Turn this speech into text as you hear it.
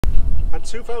and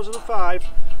 2005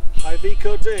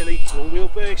 Iveco Daily long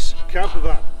wheelbase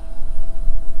campervan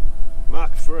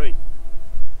Mark III.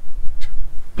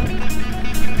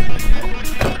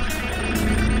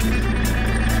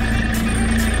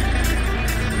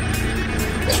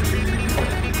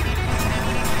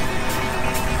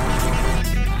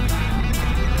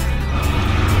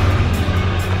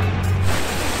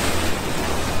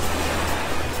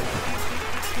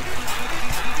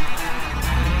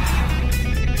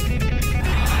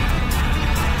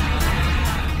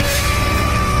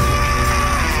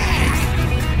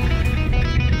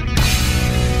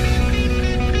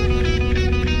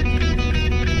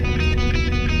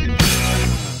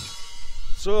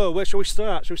 So where shall we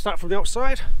start? Shall we start from the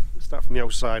outside? Let's start from the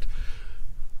outside.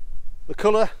 The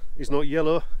colour is not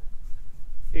yellow,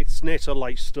 it's nature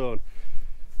light stone,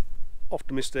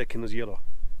 often mistaken as yellow.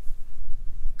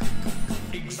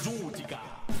 Exotica.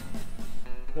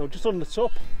 Now just on the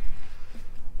top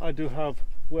I do have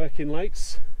working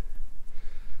lights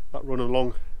that run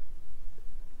along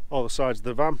all the sides of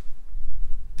the van.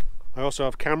 I also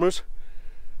have cameras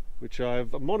which I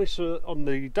have a monitor on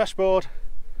the dashboard,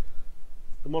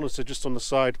 the monitor just on the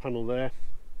side panel there,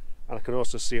 and I can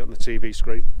also see it on the TV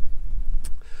screen.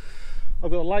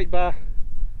 I've got a light bar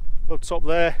up top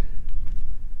there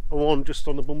and one just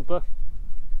on the bumper.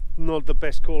 Not the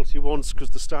best quality ones because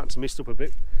they're starting to mist up a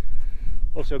bit.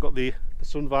 Also I've got the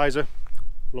sun visor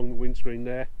along the windscreen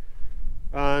there,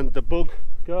 and the bug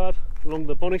guard along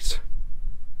the bonnet.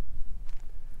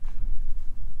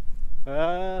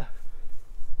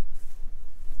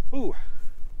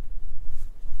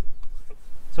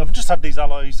 So I've just had these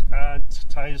alloys and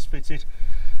tyres fitted.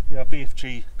 They are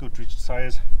BFG Goodrich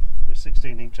tyres. They're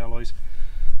 16-inch alloys.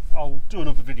 I'll do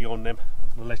another video on them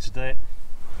at a later date.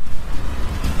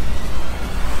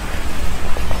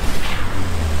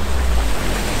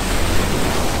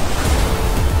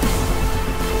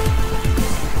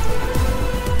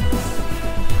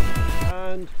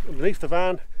 And underneath the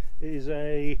van is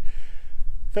a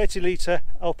 30-litre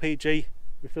LPG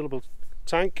refillable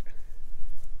tank.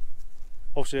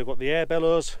 Obviously I've got the air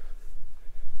bellows,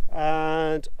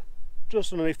 and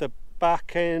just underneath the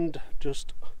back end,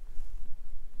 just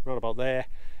right about there,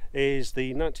 is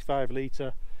the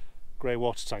 95-litre grey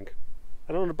water tank.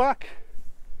 And on the back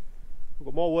I've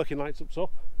got more working lights up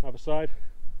top, either side.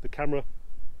 The camera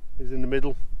is in the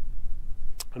middle,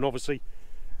 and obviously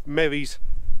Merry's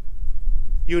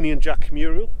Union Jack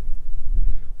mural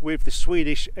with the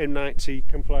Swedish M90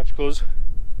 camouflage colours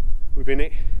within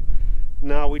it.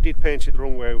 Now we did paint it the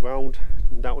wrong way around,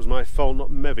 and that was my fault,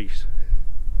 not Merry's.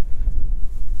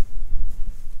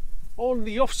 On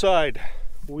the offside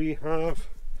we have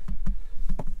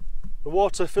the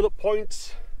water fill-up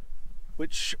point,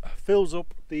 which fills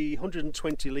up the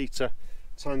 120-litre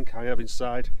tank I have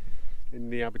inside in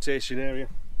the habitation area,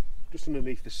 just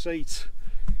underneath the seat.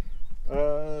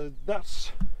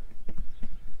 That's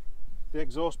the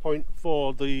exhaust point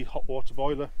for the hot water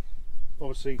boiler.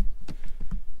 Obviously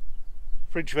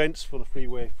fridge vents for the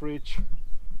freeway fridge.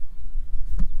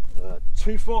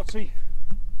 240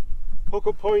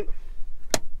 hookup point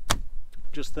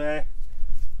just there,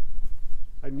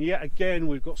 and yet again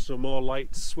we've got some more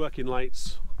lights, working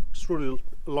lights, just running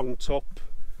along top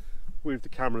with the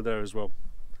camera there as well.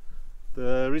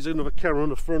 There is another camera on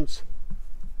the front,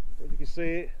 if you can see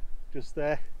it, just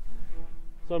there.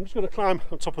 So I'm just going to climb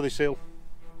on top of this hill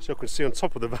so I can see on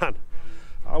top of the van.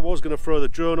 I was going to throw the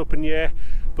drone up in the air,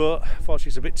 but unfortunately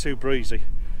it's a bit too breezy,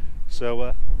 so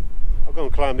I'll go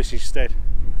and climb this instead.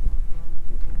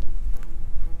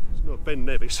 It's not Ben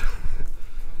Nevis.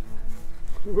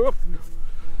 Oh,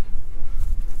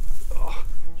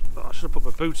 I should have put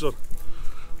my boots on.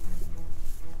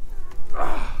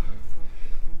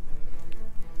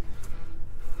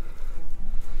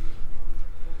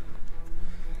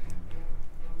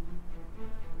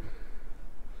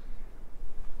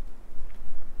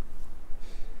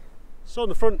 So on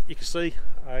the front you can see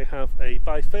I have a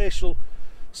bifacial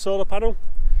solar panel.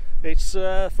 It's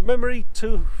for memory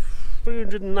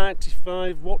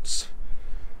 395 watts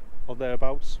or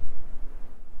thereabouts,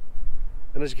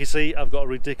 and as you can see I've got a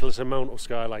ridiculous amount of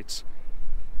skylights.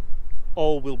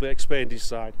 All will be explained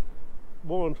inside.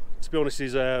 One, to be honest,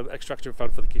 is an extractor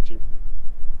fan for the kitchen.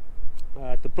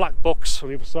 The black box on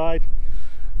the other side,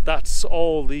 that's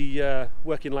all the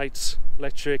working lights,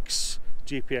 electrics,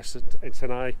 GPS and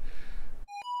antennae.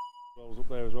 Up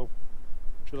there as well.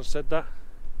 Should have said that?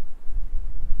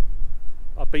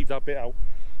 I beat that bit out.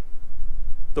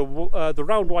 The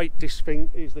round white disc thing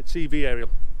is the TV aerial.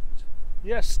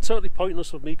 Yes, totally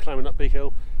pointless of me climbing that big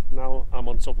hill. Now I'm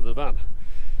on top of the van.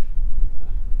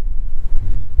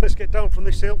 Let's get down from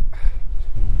this hill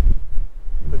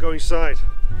go inside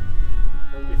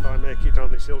and if I make it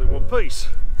down this hill in one piece.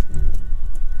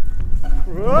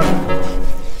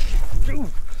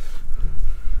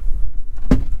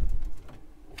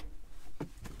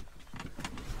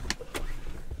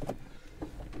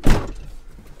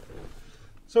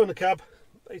 So in the cab,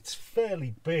 it's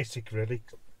fairly basic really.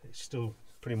 It's still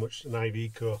pretty much an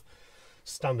Iveco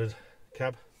standard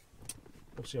cab.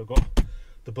 Obviously I've got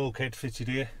the bulkhead fitted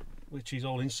here, which is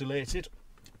all insulated.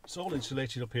 It's all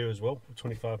insulated up here as well, with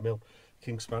 25mm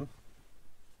Kingspan.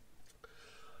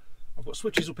 I've got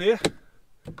switches up here,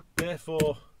 there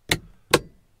for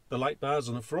the light bars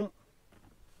on the front.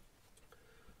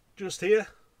 Just here,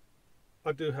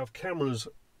 I do have cameras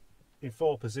in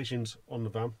 4 positions on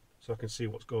the van, so I can see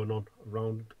what's going on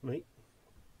around me.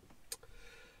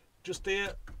 Just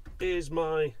here is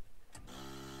my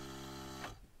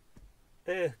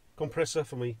air compressor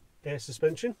for my air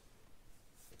suspension.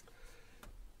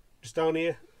 Just down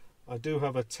here I do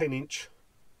have a 10-inch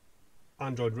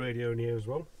Android radio in here as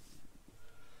well.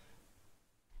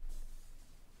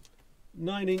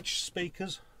 9-inch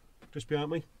speakers just behind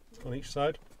me on each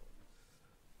side.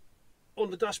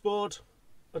 On the dashboard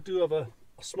I do have a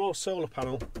small solar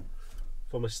panel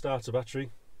for my starter battery,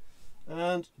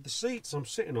 and the seats I'm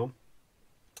sitting on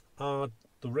are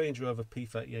the Range Rover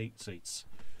P38 seats.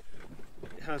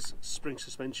 It has spring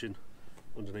suspension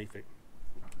underneath it.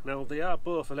 Now they are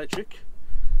both electric.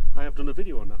 I have done a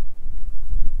video on that.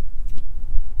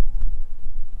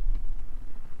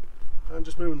 And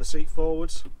just moving the seat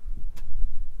forwards,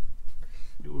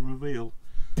 it will reveal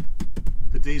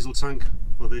the diesel tank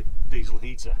for the diesel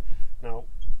heater. Now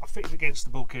I fit it against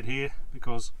the bulkhead here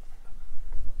because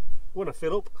when I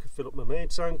fill up, I can fill up my main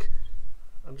tank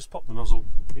and just pop the nozzle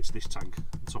into this tank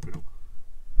and top it up.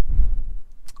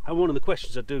 And one of the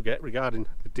questions I do get regarding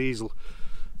the diesel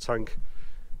tank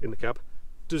in the cab,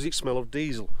 does it smell of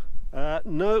diesel?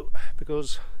 No,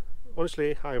 because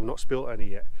honestly I have not spilt any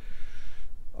yet.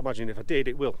 I imagine if I did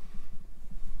it will.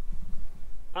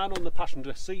 And on the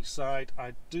passenger seat side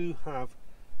I do have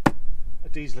a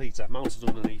diesel heater mounted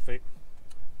underneath it.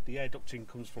 The air ducting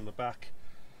comes from the back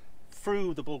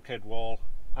through the bulkhead wall,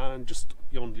 and just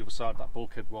on the other side of that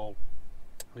bulkhead wall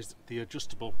is the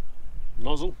adjustable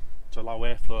nozzle to allow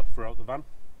airflow throughout the van.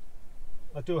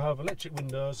 I do have electric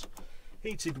windows,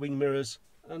 heated wing mirrors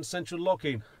and central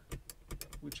locking,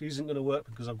 which isn't going to work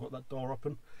because I've got that door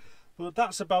open, but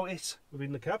that's about it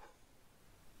within the cab.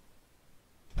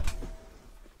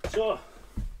 So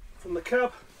from the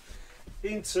cab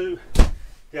into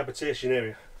the habitation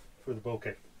area through the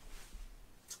bulkhead.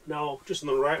 Now just on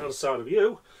the right hand side of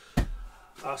you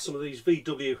are some of these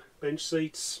VW bench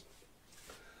seats.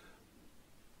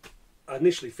 I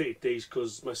initially fitted these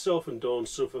because myself and Dawn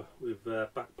suffer with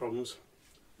back problems.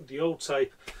 The old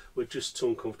type were just too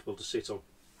uncomfortable to sit on.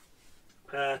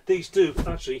 These do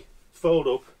actually fold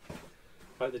up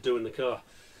like they do in the car.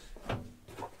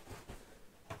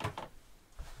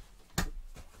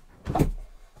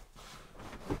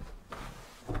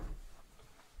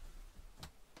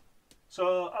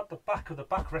 So at the back of the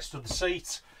backrest of the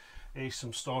seat is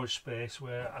some storage space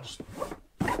where I just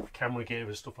put camera gear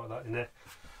and stuff like that in there.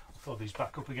 I'll fold these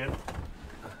back up again.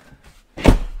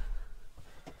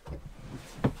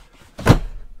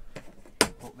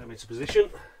 Put them into position,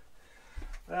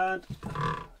 and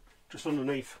just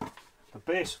underneath the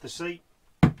base of the seat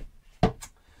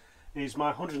is my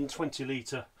 120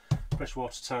 litre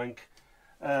freshwater tank,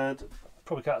 and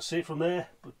probably can't see it from there,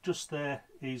 but just there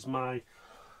is my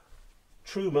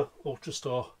Truma Ultra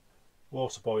Store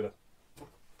water boiler.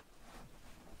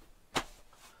 So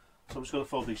I'm just going to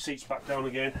fold these seats back down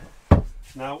again.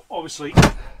 Now obviously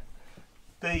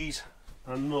these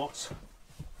are not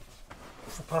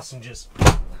for passengers.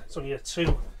 It's only a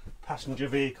 2 passenger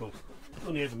vehicle.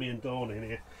 Only ever me and Dawn in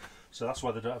here, so that's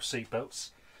why they don't have seat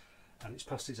belts, and it's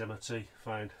past its MOT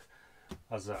fine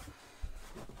as that.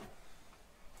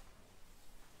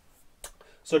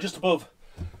 So just above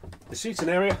the seating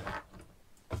area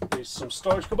is some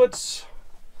storage cupboards,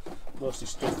 mostly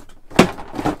stuffed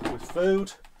with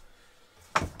food.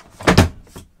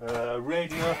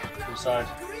 Radio inside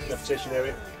the habitation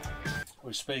area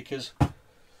with speakers.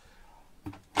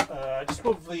 Just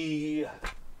above the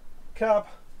cab,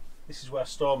 this is where I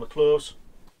store my clothes.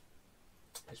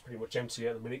 It's pretty much empty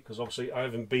at the minute because obviously I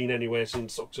haven't been anywhere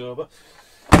since October.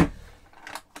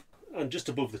 And just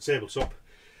above the tabletop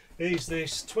is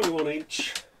this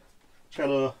 21-inch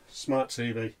Cello Smart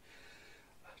TV.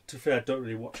 To be fair, I don't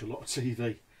really watch a lot of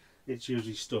TV. It's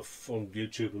usually stuff on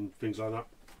YouTube and things like that.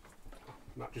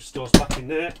 And that just stores back in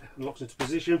there and locks into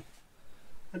position.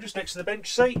 And just next to the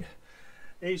bench seat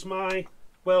is my,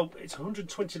 well, it's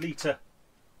 120 litre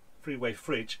three-way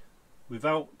fridge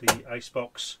without the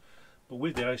icebox, but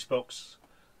with the icebox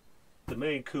the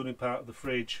main cooling part of the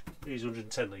fridge is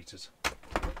 110 litres,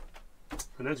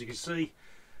 and as you can see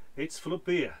it's full of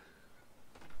beer.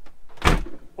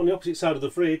 On the opposite side of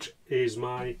the fridge is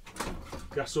my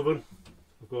gas oven.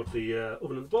 I've got the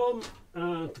oven at the bottom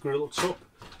and the grill up top.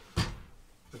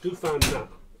 I do find that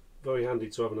very handy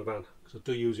to have in a van because I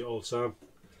do use it all the time.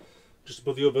 Just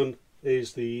above the oven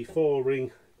is the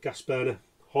 4-ring gas burner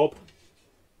hob.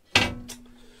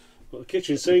 Got the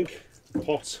kitchen sink,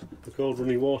 pot for cold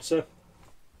running water.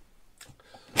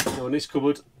 Now in this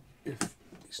cupboard, if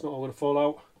it's not all going to fall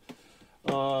out,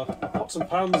 pots and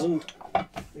pans and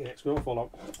yeah, it's going to fall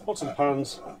out. Pots and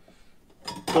pans,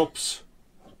 cups,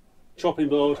 chopping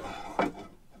board,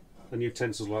 and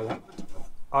utensils like that.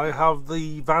 I have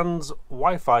the van's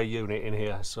Wi-Fi unit in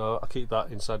here, so I keep that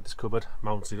inside this cupboard,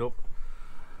 mounted up.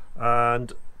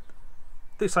 And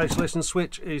this isolation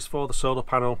switch is for the solar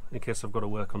panel, in case I've got to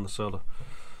work on the solar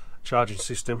charging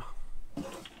system.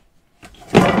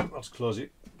 I'll just close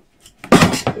it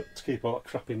to keep all that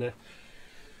crap in there.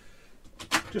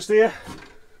 Just here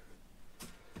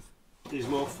is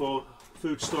more for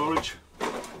food storage.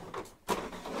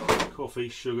 Coffee,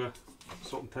 sugar,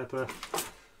 salt and pepper,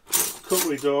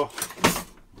 cutlery door,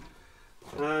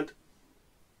 and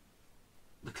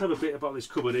the clever bit about this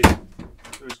cupboard is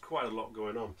there is quite a lot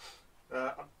going on.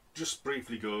 I'll just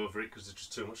briefly go over it because there's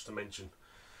just too much to mention.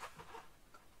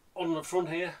 On the front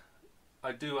here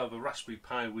I do have a Raspberry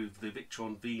Pi with the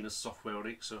Victron Venus software on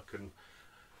it, so I can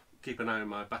keep an eye on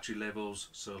my battery levels,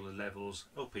 solar levels,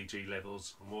 LPG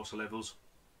levels and water levels.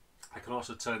 I can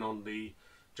also turn on the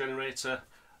generator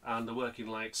and the working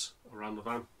lights around the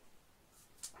van.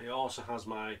 It also has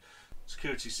my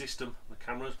security system, the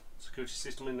camera security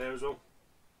system in there as well.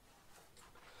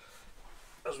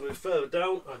 As we move further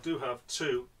down, I do have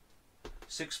two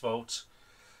 6-volt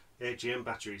AGM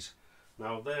batteries.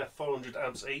 Now they're 400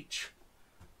 amps each.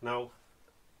 Now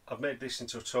I've made this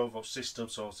into a 12-volt system,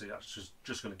 so obviously that's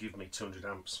just going to give me 200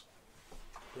 amps.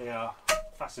 They are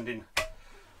fastened in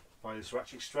by this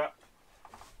ratchet strap,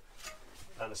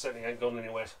 and they certainly ain't gone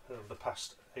anywhere over the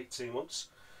past 18 months.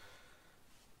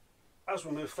 As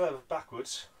we move further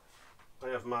backwards, I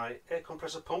have my air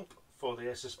compressor pump for the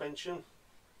air suspension.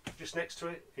 Just next to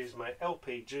it is my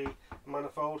LPG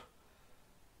manifold.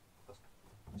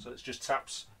 So it's just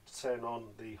taps to turn on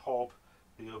the hob,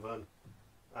 the oven,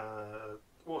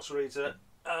 water heater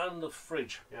and the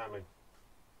fridge behind me.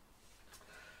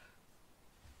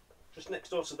 Just next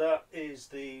door to that is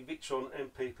the Victron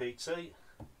MPPT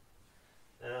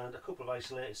and a couple of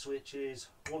isolated switches,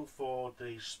 one for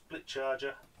the split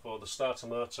charger for the starter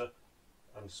motor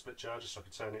and the split charger, so I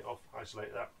can turn it off,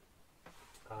 isolate that,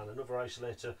 and another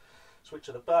isolator switch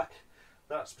at the back,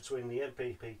 that's between the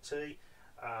MPPT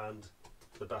and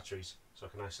the batteries, so I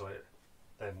can isolate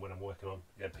them when I'm working on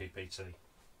the MPPT.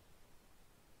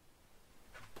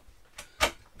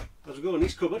 As we go in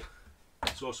this cupboard,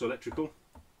 it's also electrical.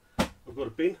 I've got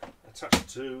a bin attached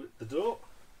to the door,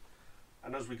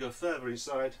 and as we go further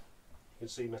inside you can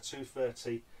see my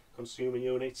 230 consumer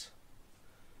unit.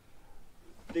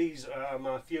 These are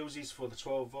my fuses for the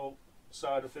 12-volt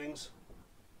side of things,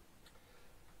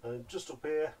 and just up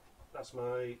here that's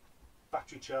my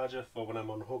battery charger for when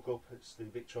I'm on hookup. It's the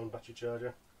Victron battery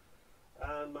charger,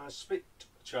 and my split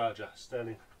charger,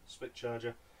 Sterling split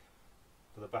charger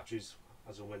for the batteries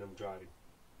as and when I'm driving.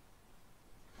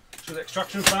 So the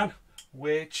extraction fan,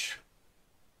 which,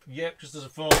 yep, just as a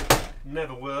thought,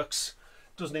 never works,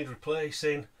 does need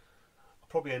replacing. I'll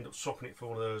probably end up swapping it for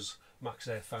one of those Max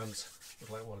Air fans,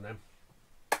 like one of them.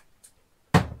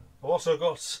 I've also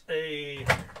got a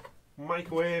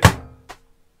microwave.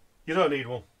 You don't need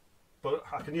one, but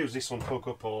I can use this one to hook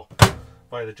up or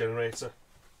via the generator.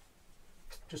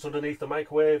 Just underneath the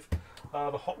microwave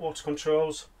are the hot water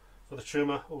controls for the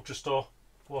Truma Ultra Store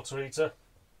water heater.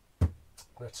 And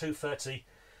a 230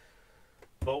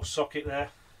 volt socket there.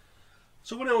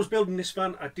 So when I was building this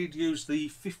van, I did use the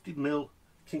 50mm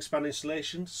Kingspan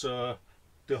insulation, so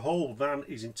the whole van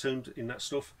is entombed in that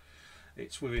stuff.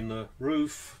 It's within the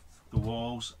roof, the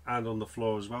walls and on the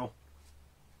floor as well.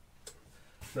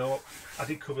 Now I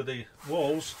did cover the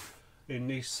walls in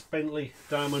this Bentley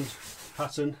diamond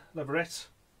pattern leatherette.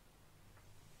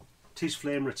 It is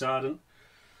flame retardant,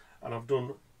 and I've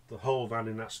done the whole van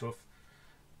in that stuff,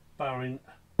 barring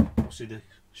obviously the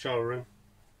shower room.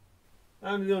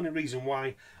 And the only reason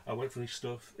why I went for this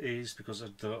stuff is because I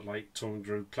don't like tongue and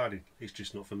groove cladding. It's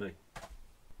just not for me.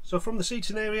 So from the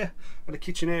seating area and the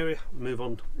kitchen area, we move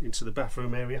on into the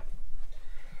bathroom area.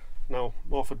 Now,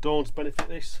 more for Dawn's benefit,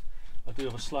 this I do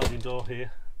have a sliding door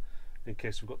here in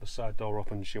case we've got the side door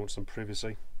open and she wants some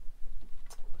privacy.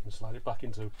 I can slide it back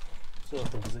into its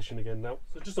open position again now.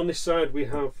 So just on this side we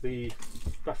have the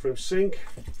bathroom sink.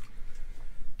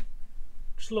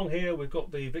 Just along here we've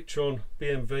got the Victron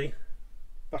BMW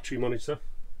battery monitor.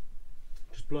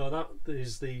 Just below that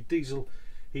there's the diesel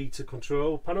heater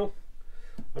control panel,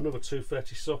 another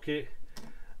 230 socket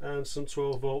and some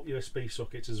 12-volt USB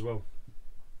sockets as well.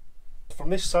 From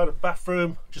this side of the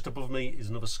bathroom, just above me, is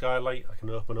another skylight I can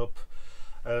open up,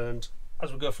 and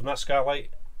as we go from that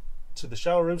skylight to the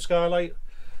shower room skylight,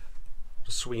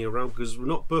 just swinging around because we're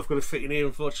not both going to fit in here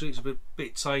unfortunately, it's a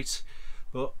bit tight,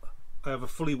 but I have a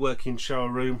fully working shower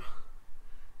room,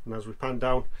 and as we pan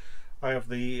down I have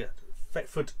the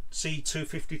Thetford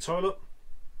C250 toilet,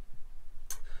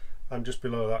 and just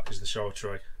below that is the shower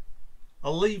tray.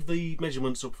 I'll leave the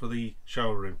measurements up for the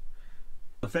shower room.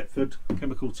 The Thetford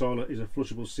chemical toilet is a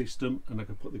flushable system, and I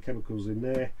can put the chemicals in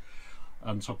there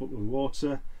and top up with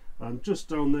water. And just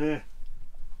down there,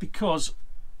 because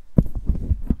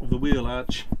of the wheel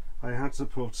arch, I had to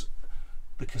put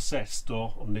the cassette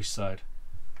store on this side.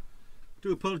 I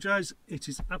do apologise, it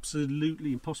is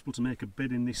absolutely impossible to make a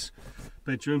bed in this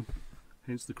bedroom,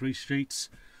 hence the crease sheets,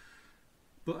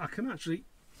 but I can actually,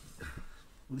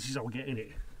 well, this is how I get in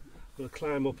it. I'm going to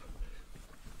climb up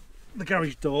the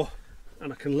garage door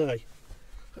and I can lay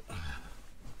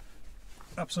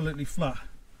absolutely flat.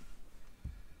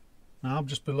 Now I'm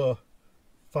just below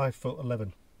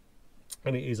 5'11",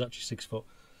 and it is actually 6 foot,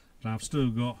 and I've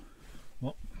still got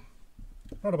what,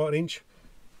 around about an inch,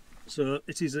 so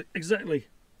it is exactly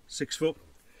 6 foot.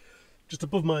 Just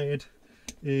above my head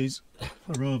is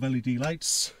a row of LED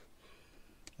lights.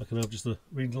 I can have just the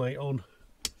ring light on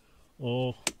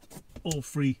or all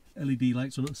 3 LED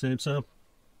lights on at the same time.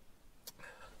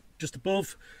 Just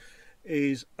above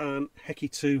is an Heki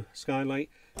 2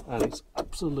 skylight, and it's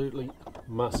absolutely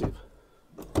massive.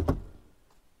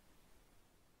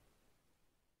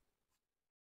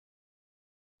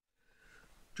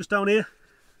 Just down here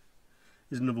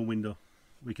is another window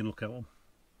we can look out on.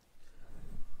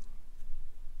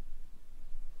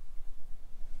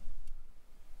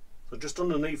 So just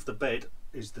underneath the bed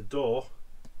is the door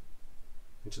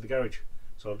into the garage.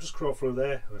 So I'll just crawl through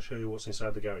there and I'll show you what's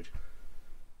inside the garage.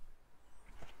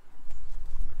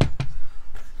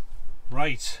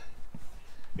 Right,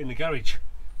 in the garage.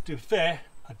 To be fair,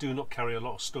 I do not carry a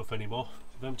lot of stuff anymore.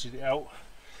 I've emptied it out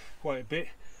quite a bit.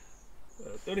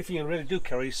 The only thing I really do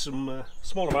carry is some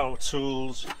small amount of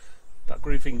tools. That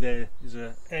green thing there is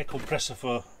an air compressor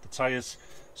for the tyres,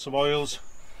 some oils,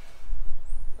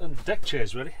 and deck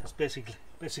chairs really. That's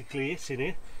basically it in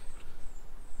here.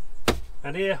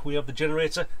 And here we have the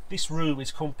generator. This room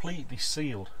is completely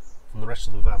sealed from the rest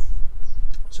of the van,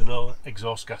 so no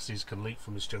exhaust gases can leak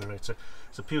from this generator.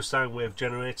 It's a pure sine wave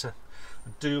generator. I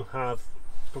do have,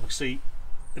 you can see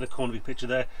in the corner of your picture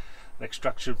there, an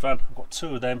extraction fan. I've got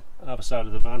 2 of them on either side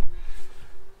of the van.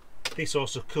 This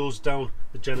also cools down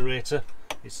the generator.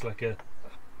 It's like a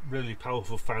really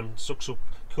powerful fan, sucks up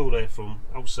cool air from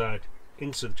outside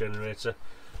into the generator,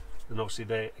 and obviously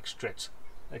they extract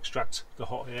the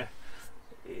hot air.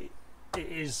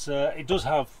 It does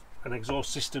have an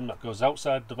exhaust system that goes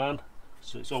outside the van,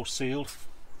 so it's all sealed,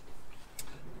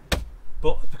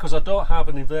 but because I don't have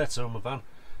an inverter on my van,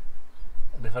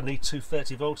 and if I need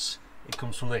 230 volts, it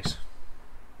comes from this.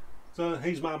 So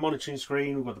here's my monitoring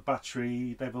screen. We've got the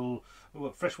battery level, we've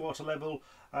got freshwater level,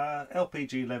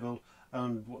 LPG level,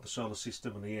 and what the solar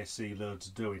system and the AC loads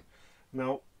are doing.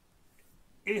 Now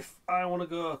if I want to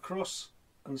go across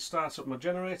and start up my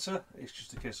generator, it's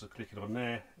just a case of clicking on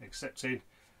there, accepting,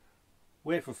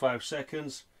 wait for 5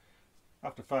 seconds.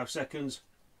 After 5 seconds,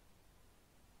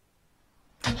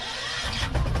 there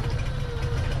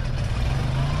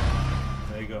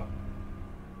you go.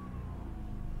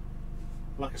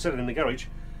 Like I said, in the garage,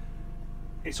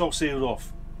 it's all sealed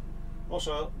off.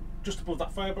 Also, just above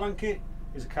that fire blanket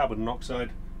is a carbon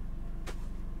monoxide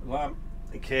alarm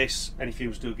in case any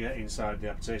fumes do get inside the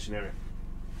habitation area.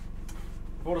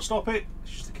 If I want to stop it,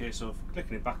 it's just a case of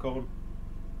clicking it back on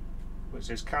where it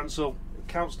says cancel. It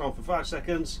counts down for 5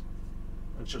 seconds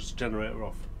and shuts the generator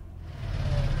off.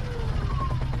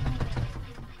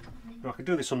 Now I can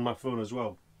do this on my phone as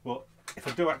well, but if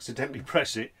I do accidentally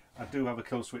press it, I do have a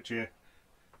kill switch here.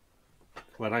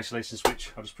 Well, an isolation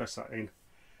switch. I'll just press that in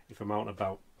if I'm out and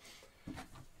about.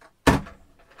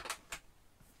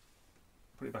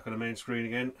 Put it back on the main screen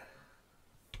again,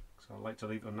 so I like to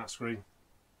leave it on that screen.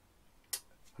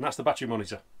 And that's the battery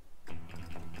monitor.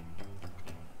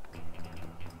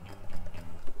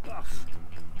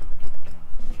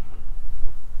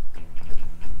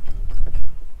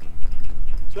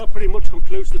 So that pretty much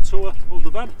concludes the tour of the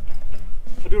van.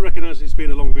 I do recognise it's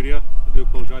been a long video, I do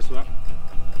apologise for that.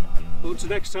 But until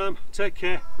next time, take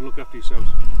care and look after yourselves.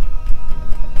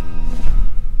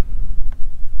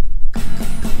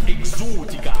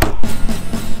 Exotica.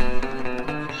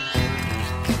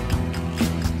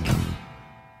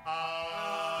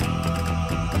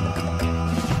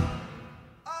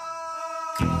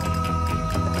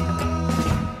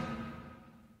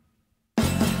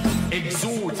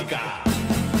 Exotica.